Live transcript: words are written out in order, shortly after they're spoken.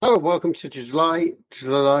Hello, welcome to July,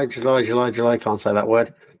 can't say that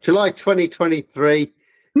word. July 2023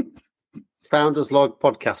 Founders Log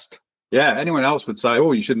podcast. Yeah, anyone else would say,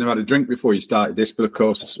 oh, you shouldn't have had a drink before you started this. But of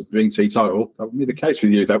course, being teetotal, that would be the case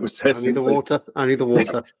with you. That was only the water.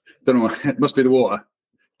 Don't know, it must be the water.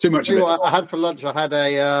 Too much of it. What I had for lunch, I had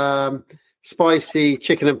a spicy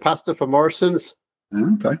chicken and pasta from Morrison's.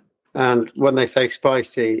 Okay. And when they say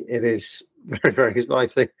spicy, it is very, very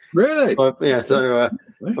spicy. Really? So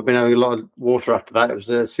I've been having a lot of water after that. It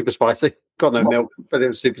was super spicy. Got no milk, but it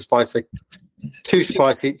was super spicy. Too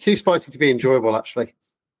spicy to be enjoyable, actually.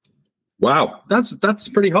 Wow, that's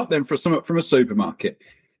pretty hot then for some from a supermarket.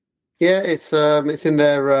 Yeah, it's in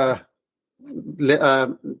their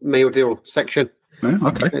meal deal section. Oh,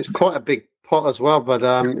 okay. It's quite a big pot as well, but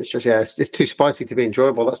it's too spicy to be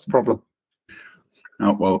enjoyable. That's the problem.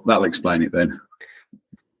 Oh well, that'll explain it then.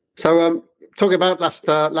 So, talking about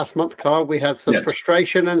last month, Carl, we had some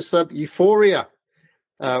frustration and some euphoria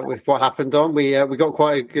with what happened on. We got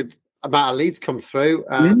quite a good amount of leads come through.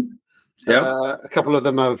 A couple of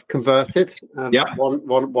them have converted.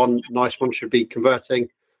 One nice one should be converting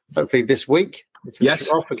hopefully this week. Yes,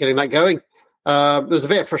 for getting that going. There's a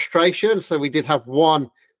bit of frustration, so we did have one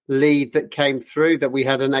lead that came through that we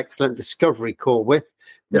had an excellent discovery call with.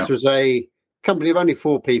 This was a company of only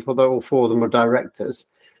 4 people, though all 4 of them were directors.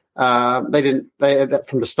 From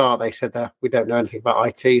the start they said that we don't know anything about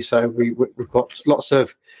IT, so we've got lots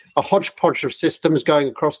of a hodgepodge of systems going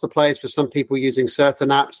across the place, with some people using certain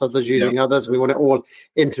apps, others using others. We want it all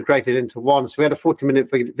integrated into one. So we had a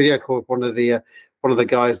 40-minute video call with one of the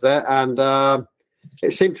guys there, and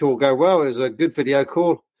it seemed to all go well. It was a good video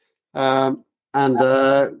call, and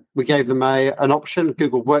we gave them an option.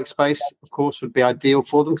 Google Workspace, of course, would be ideal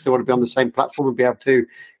for them because they want to be on the same platform and be able to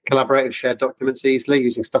collaborate and share documents easily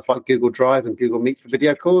using stuff like Google Drive and Google Meet for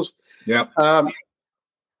video calls. Yeah.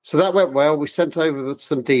 So that went well. We sent over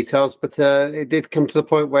some details, but it did come to the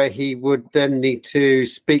point where he would then need to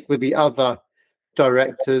speak with the other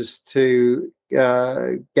directors to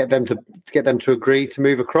get them to agree to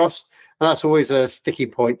move across. And that's always a sticky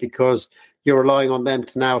point because you're relying on them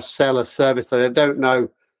to now sell a service that they don't know.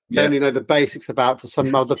 They only know the basics about to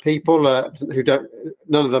some other people who don't.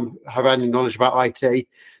 None of them have any knowledge about IT,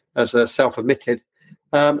 as self-admitted.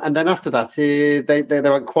 And then after that, they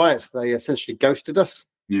went quiet. They essentially ghosted us.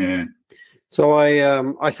 Yeah. So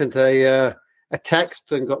I sent a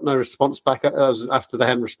text and got no response back after they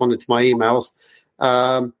hadn't responded to my emails.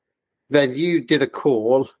 Then you did a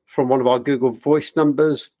call from one of our Google Voice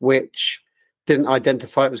numbers, which didn't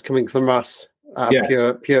identify it was coming from us.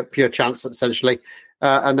 Pure chance, essentially.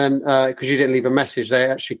 And then because you didn't leave a message, they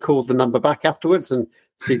actually called the number back afterwards, and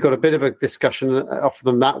so you got a bit of a discussion off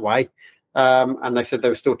them that way. And they said they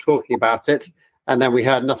were still talking about it, and then we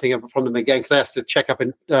heard nothing from them again because they asked to check up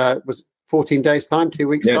in was 14 days time, 2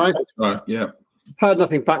 weeks time. Right. Yeah. Heard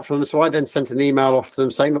nothing back from them, so I then sent an email off to them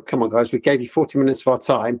saying, "Look, come on, guys, we gave you 40 minutes of our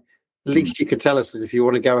time. At least you can tell us if you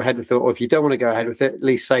want to go ahead with it, or if you don't want to go ahead with it, at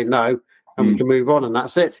least say no, and we can move on, and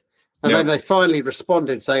that's it." And then they finally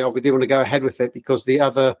responded saying, "Oh, we do want to go ahead with it because the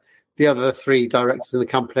other 3 directors in the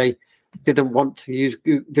company didn't want to use,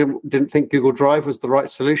 didn't think Google Drive was the right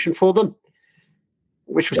solution for them,"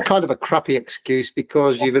 which was kind of a crappy excuse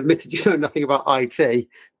because you've admitted you know nothing about IT.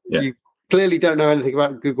 Yeah. You clearly don't know anything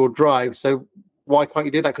about Google Drive, so why can't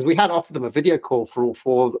you do that? Because we had offered them a video call for all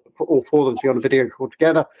four of them to be on a video call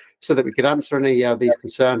together so that we could answer any of these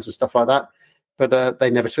concerns and stuff like that. But they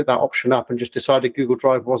never took that option up and just decided Google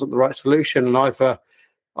Drive wasn't the right solution. And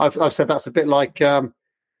I've said that's a bit like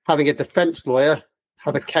having a defense lawyer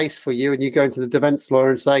have a case for you, and you go into the defense lawyer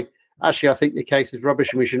and say, "Actually, I think your case is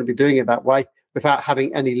rubbish, and we shouldn't be doing it that way," without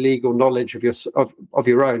having any legal knowledge of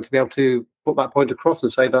your own to be able to put that point across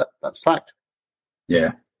and say that that's fact.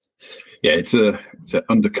 Yeah, it's an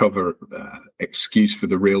undercover excuse for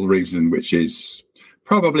the real reason, which is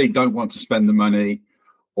probably don't want to spend the money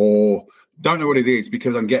or don't know what it is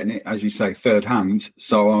because I'm getting it, as you say, third hand.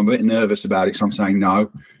 So I'm a bit nervous about it. So I'm saying no.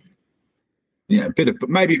 Yeah,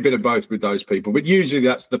 maybe a bit of both with those people. But usually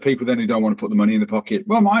that's the people then who don't want to put the money in the pocket.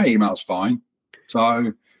 Well, my email's fine.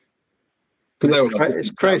 So it's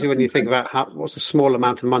crazy when you think about what's a small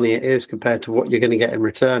amount of money it is compared to what you're going to get in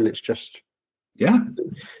return. It's just a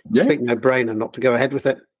big no-brainer not to go ahead with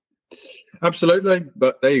it. Absolutely.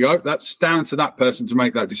 But there you go. That's down to that person to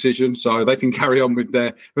make that decision. So they can carry on with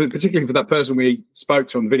particularly for that person we spoke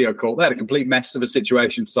to on the video call, they had a complete mess of a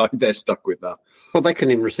situation. So they're stuck with that. Well, they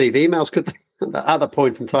couldn't even receive emails, could they? At that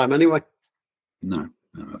point in time anyway. No,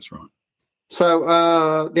 that's right.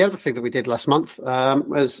 So the other thing that we did last month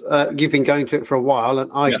was you've been going to it for a while, an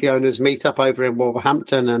IT owners meet up over in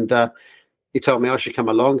Wolverhampton, and he told me I should come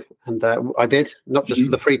along, and I did, not just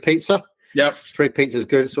for the free pizza. Yeah, free pizza is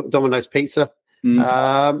good. It's sort of Domino's pizza.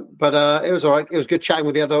 But it was all right. It was good chatting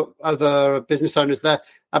with the other business owners there.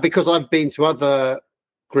 Because I've been to other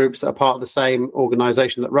groups that are part of the same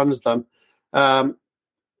organisation that runs them,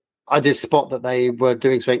 I did spot that they were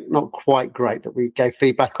doing something not quite great that we gave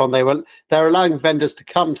feedback on. They're allowing vendors to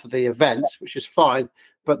come to the events, which is fine,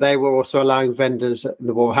 but they were also allowing vendors in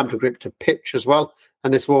the Wolverhampton group to pitch as well.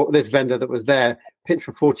 And this vendor that was there pitched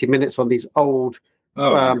for 40 minutes on these old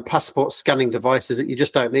passport scanning devices that you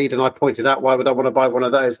just don't need. And I pointed out, why would I want to buy one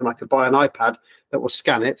of those when I could buy an iPad that will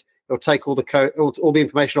scan it? It'll take all the code, all the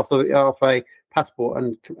information off a passport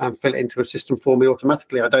and fill it into a system for me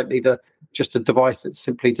automatically. I don't need just a device that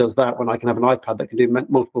simply does that when I can have an iPad that can do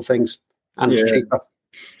multiple things, and it's cheaper.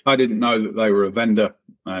 I didn't know that they were a vendor.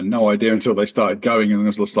 I had no idea until they started going, and I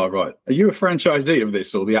was just like, right, are you a franchisee of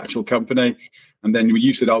this or the actual company? And then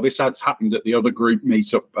you said, this has happened at the other group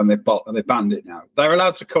meetup, and they banned it now. They're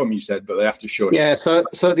allowed to come, you said, but they have to shush. Yeah, so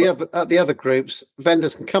at the other groups,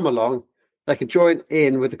 vendors can come along. They can join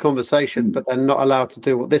in with the conversation, but they're not allowed to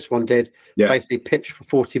do what this one did. Yeah. Basically pitch for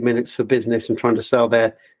 40 minutes for business and trying to sell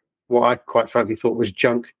what I quite frankly thought was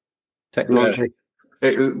junk technology.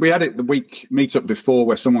 Yeah. We had it the week meetup before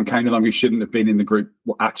where someone came along who shouldn't have been in the group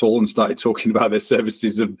at all and started talking about their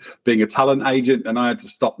services of being a talent agent, and I had to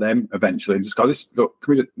stop them eventually and just go,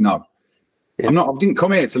 no. Yeah. I didn't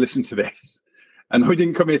come here to listen to this. And we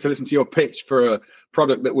didn't come here to listen to your pitch for a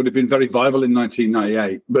product that would have been very viable in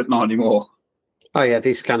 1998, but not anymore. Oh, yeah,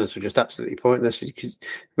 these scanners were just absolutely pointless.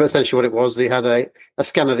 But essentially what it was, they had a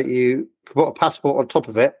scanner that you could put a passport on top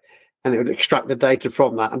of it, and it would extract the data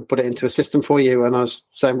from that and put it into a system for you. And I was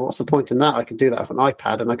saying, what's the point in that? I can do that with an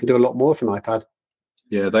iPad, and I can do a lot more with an iPad.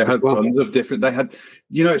 Yeah, they had tons of different... They had,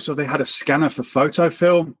 so they had a scanner for photo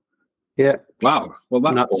film. Yeah. Wow. Well,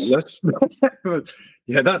 that's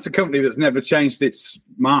yeah, that's a company that's never changed its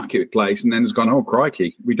marketplace and then has gone, oh,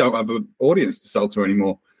 crikey, we don't have an audience to sell to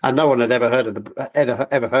anymore. And no one had ever heard of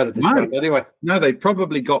this brand anyway. No, they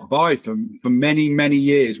probably got by for many, many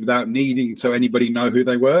years without needing to anybody know who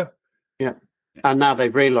they were. Yeah. And now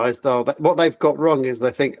they've realised, what they've got wrong is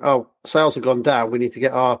they think, sales have gone down. We need to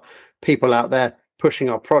get our people out there pushing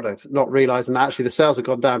our product, not realising that actually the sales have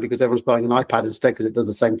gone down because everyone's buying an iPad instead because it does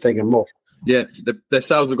the same thing and more. Yeah, their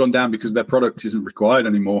sales have gone down because their product isn't required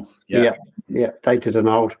anymore. Yeah, dated and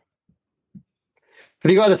old.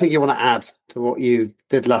 Have you got anything you want to add to what you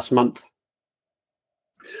did last month?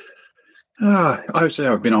 I would say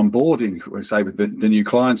I've been onboarding, with the new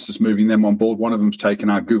clients, just moving them on board. One of them's taken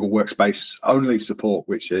our Google Workspace only support,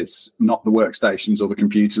 which is not the workstations or the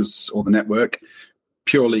computers or the network,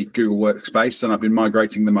 purely Google Workspace, and I've been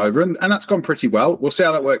migrating them over, and that's gone pretty well. We'll see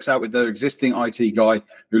how that works out with their existing IT guy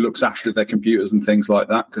who looks after their computers and things like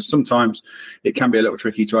that, because sometimes it can be a little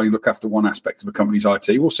tricky to only look after one aspect of a company's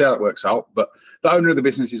IT. We'll see how that works out, but the owner of the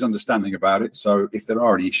business is understanding about it, so if there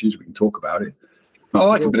are any issues, we can talk about it. I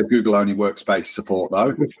like a bit of Google-only workspace support,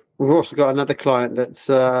 though. We've also got another client that's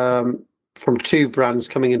from two brands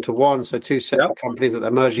coming into one, so two separate companies that they're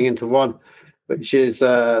merging into one, which is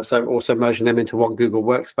so also merging them into one Google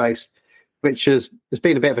Workspace, which has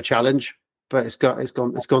been a bit of a challenge, but it's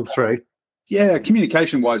gone through. Yeah,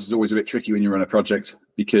 communication-wise is always a bit tricky when you run a project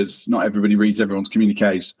because not everybody reads everyone's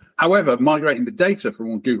communiques. However, migrating the data from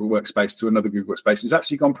one Google Workspace to another Google Workspace has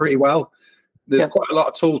actually gone pretty well. There's quite a lot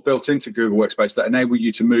of tools built into Google Workspace that enable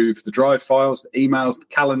you to move the drive files, the emails, the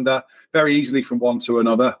calendar very easily from one to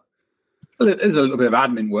another. There's a little bit of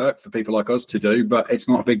admin work for people like us to do, but it's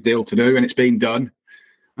not a big deal to do, and it's been done.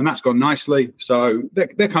 And that's gone nicely. So they're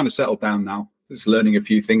kind of settled down now. Just learning a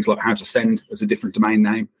few things like how to send as a different domain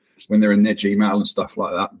name when they're in their Gmail and stuff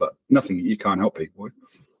like that, but nothing you can't help people with.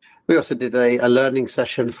 We also did a learning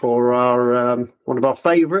session for our one of our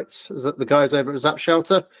favourites, the guys over at Zap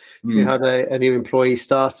Shelter. We had a new employee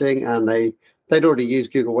starting, and they'd already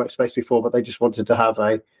used Google Workspace before, but they just wanted to have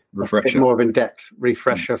a bit more of an in-depth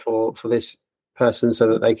refresher for this person so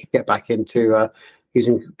that they could get back into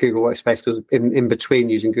using Google Workspace, because in between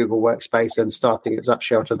using Google Workspace and starting at Zap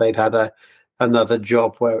Shelter, they'd had another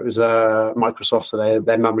job where it was Microsoft, so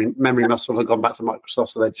their memory muscle had gone back to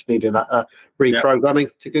Microsoft, so they just needed that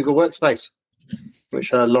reprogramming to Google Workspace,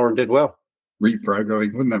 which Lauren did well.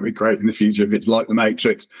 Reprogramming, wouldn't that be great in the future if it's like the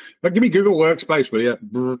Matrix? But give me Google Workspace, will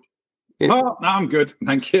you? Yeah. Oh, no, I'm good,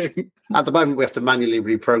 thank you. At the moment, we have to manually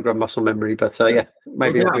reprogram muscle memory, but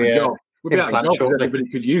maybe it'll be a job because everybody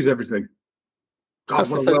could use everything. God,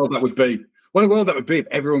 what a world that would be! What a world that would be if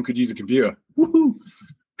everyone could use a computer. Woohoo!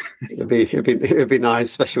 It'd be nice,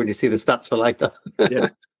 especially when you see the stats for later.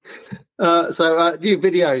 Yes. New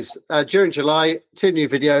videos. During July, 2 new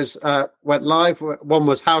videos went live. One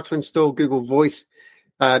was how to install Google Voice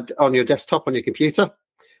on your desktop on your computer,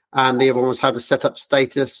 and the other one was how to set up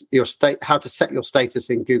how to set your status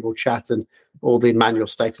in Google Chat, and all the manual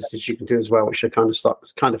statuses you can do as well, which are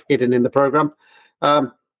kind of hidden in the program.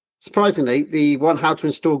 Surprisingly, the one how to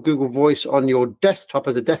install Google Voice on your desktop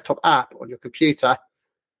as a desktop app on your computer,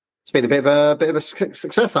 it's been a bit of a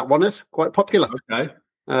success. That one is quite popular. Okay.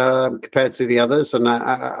 Compared to the others, and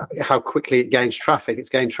how quickly it gains traffic. It's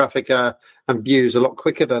gained traffic and views a lot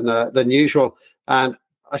quicker than usual. And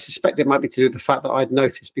I suspect it might be to do with the fact that I'd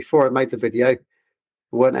noticed before I made the video, there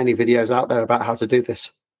weren't any videos out there about how to do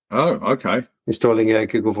this. Oh, okay. Installing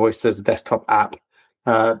Google Voice as a desktop app.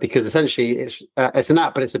 Because essentially it's an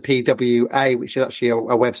app, but it's a PWA, which is actually a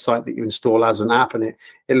website that you install as an app, and it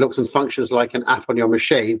looks and functions like an app on your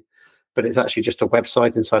machine, but it's actually just a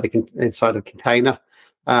website inside a container.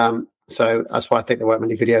 So that's why I think there weren't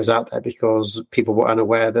many videos out there, because people were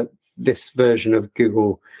unaware that this version of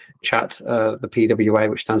Google Chat, the PWA,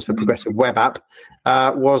 which stands for Progressive Web App,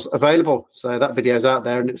 was available. So that video's out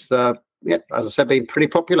there, and it's as I said, been pretty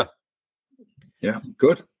popular. Yeah,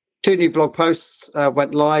 good. 2 new blog posts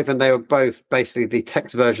went live, and they were both basically the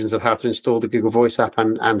text versions of how to install the Google Voice app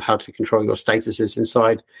and how to control your statuses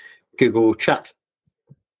inside Google Chat,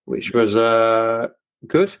 which was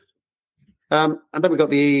good. And then we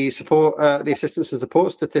got the support, the assistance and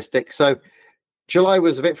support statistics. So July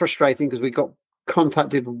was a bit frustrating because we got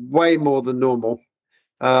contacted way more than normal.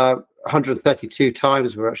 132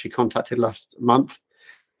 times we were actually contacted last month.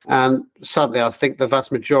 And sadly, I think the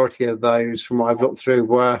vast majority of those, from what I've looked through,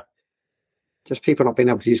 were just people not being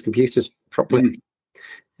able to use computers properly,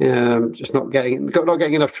 just not getting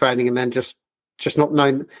enough training, and then just not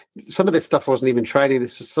knowing. Some of this stuff wasn't even training.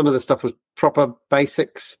 Some of the stuff was proper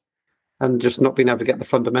basics, and just not being able to get the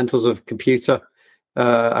fundamentals of computer,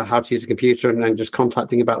 how to use a computer, and then just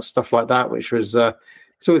contacting about stuff like that, which was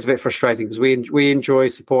it's always a bit frustrating, because we enjoy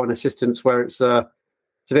support and assistance where it's a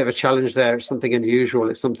bit of a challenge there. It's something unusual.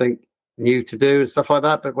 It's something new to do and stuff like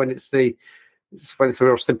that. But when it's a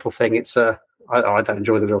real simple thing, it's I don't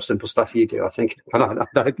enjoy the real simple stuff. You do, I think. I don't.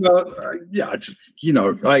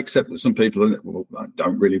 I accept that some people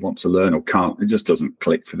don't really want to learn or can't. It just doesn't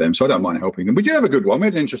click for them. So I don't mind helping them. We did have a good one. We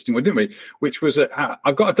had an interesting one, didn't we? Which was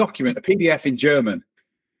I've got a document, a PDF in German.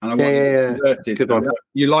 And I wanted it converted. Good one.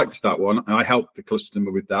 You liked that one. And I helped the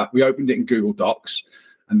customer with that. We opened it in Google Docs.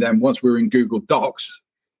 And then once we were in Google Docs,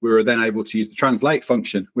 we were then able to use the translate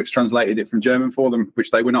function, which translated it from German for them,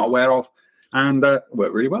 which they were not aware of, and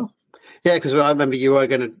worked really well. Yeah, because I remember you were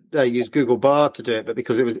going to use Google Bar to do it, but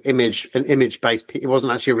because it was an image-based, it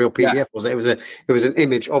wasn't actually a real PDF, was it? It was an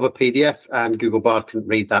image of a PDF, and Google Bar couldn't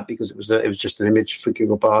read that because it was just an image for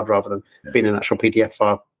Google Bar rather than being an actual PDF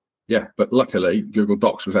file. Yeah, but luckily Google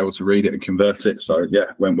Docs was able to read it and convert it, so it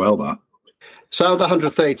went well that. So the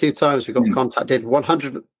 132 times we got contacted,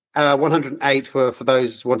 108 were for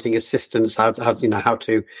those wanting assistance, how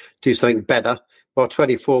to do something better, while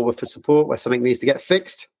 24 were for support where something needs to get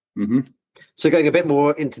fixed. Mm-hmm. So going a bit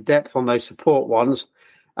more into depth on those support ones,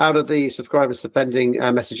 out of the subscribers sending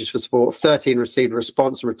messages for support, 13 received a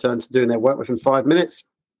response and returned to doing their work within 5 minutes.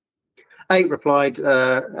 8 replied.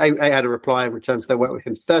 8 had a reply and returned to their work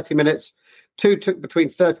within 30 minutes. 2 took between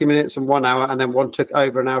 30 minutes and 1 hour, and then 1 took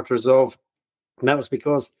over an hour to resolve. And that was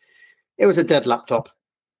because it was a dead laptop.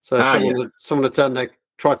 So someone had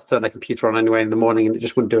tried to turn their computer on anyway in the morning, and it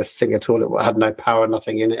just wouldn't do a thing at all. It had no power,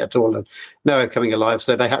 nothing in it at all, and no coming alive.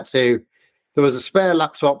 So they had to. There was a spare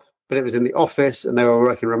laptop, but it was in the office, and they were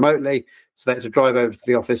working remotely. So they had to drive over to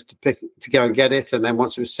the office to go and get it. And then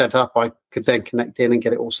once it was set up, I could then connect in and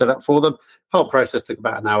get it all set up for them. The whole process took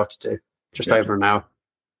about an hour to do, just over an hour.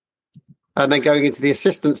 And then going into the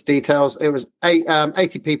assistance details, it was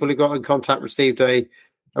 80 people who got in contact received a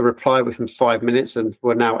reply within 5 minutes and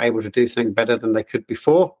were now able to do something better than they could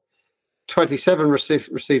before. 27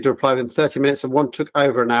 received a reply within 30 minutes, and 1 took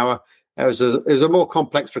over an hour. It was a more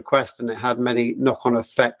complex request, and it had many knock-on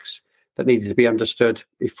effects that needed to be understood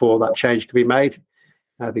before that change could be made,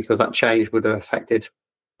 because that change would have affected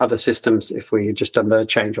other systems if we had just done the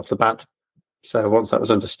change off the bat. So once that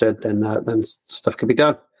was understood, then stuff could be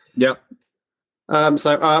done. Yeah.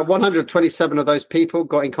 So 127 of those people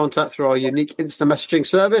got in contact through our unique instant messaging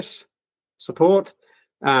service support,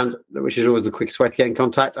 and which is always the quickest way to get in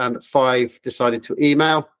contact, and 5 decided to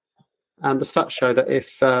email. And the stats show that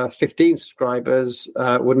if 15 subscribers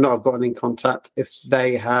would not have gotten in contact if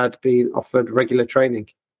they had been offered regular training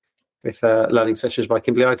with learning sessions by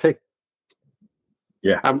Kimberley IT.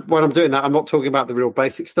 Yeah. And when I'm doing that, I'm not talking about the real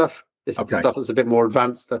basic stuff. This is the stuff that's a bit more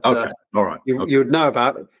advanced that all right. you would know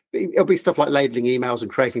about. It'll be stuff like labeling emails and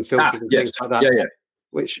creating filters and things like that,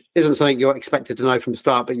 which isn't something you're expected to know from the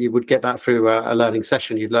start, but you would get that through a learning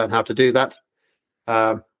session. You'd learn how to do that.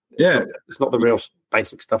 It's not the real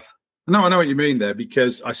basic stuff. No, I know what you mean there,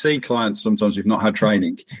 because I see clients sometimes who've not had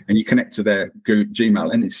training, and you connect to their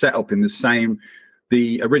Gmail and it's set up in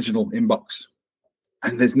the original inbox,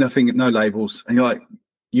 and there's nothing, no labels, and you're like,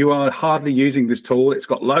 you are hardly using this tool. It's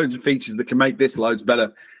got loads of features that can make this loads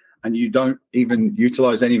better, and you don't even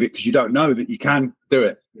utilize any of it because you don't know that you can do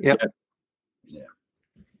it. Yeah.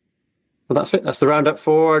 Well, that's it. That's the roundup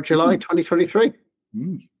for July 2023.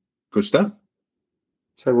 Good stuff.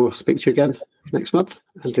 So we'll speak to you again next month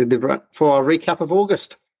and do for our recap of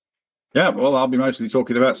August. Yeah, well, I'll be mostly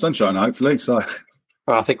talking about sunshine, hopefully. So,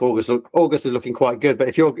 well, I think August is looking quite good. But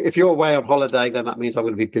if you're away on holiday, then that means I'm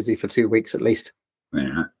going to be busy for 2 weeks at least.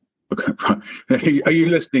 Yeah. Okay. Are you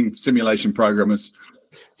listening, simulation programmers?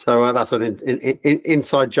 So that's an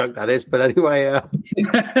inside joke, that is. But anyway,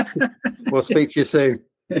 we'll speak to you soon.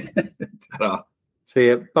 Ta-da. See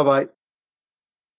you. Bye-bye.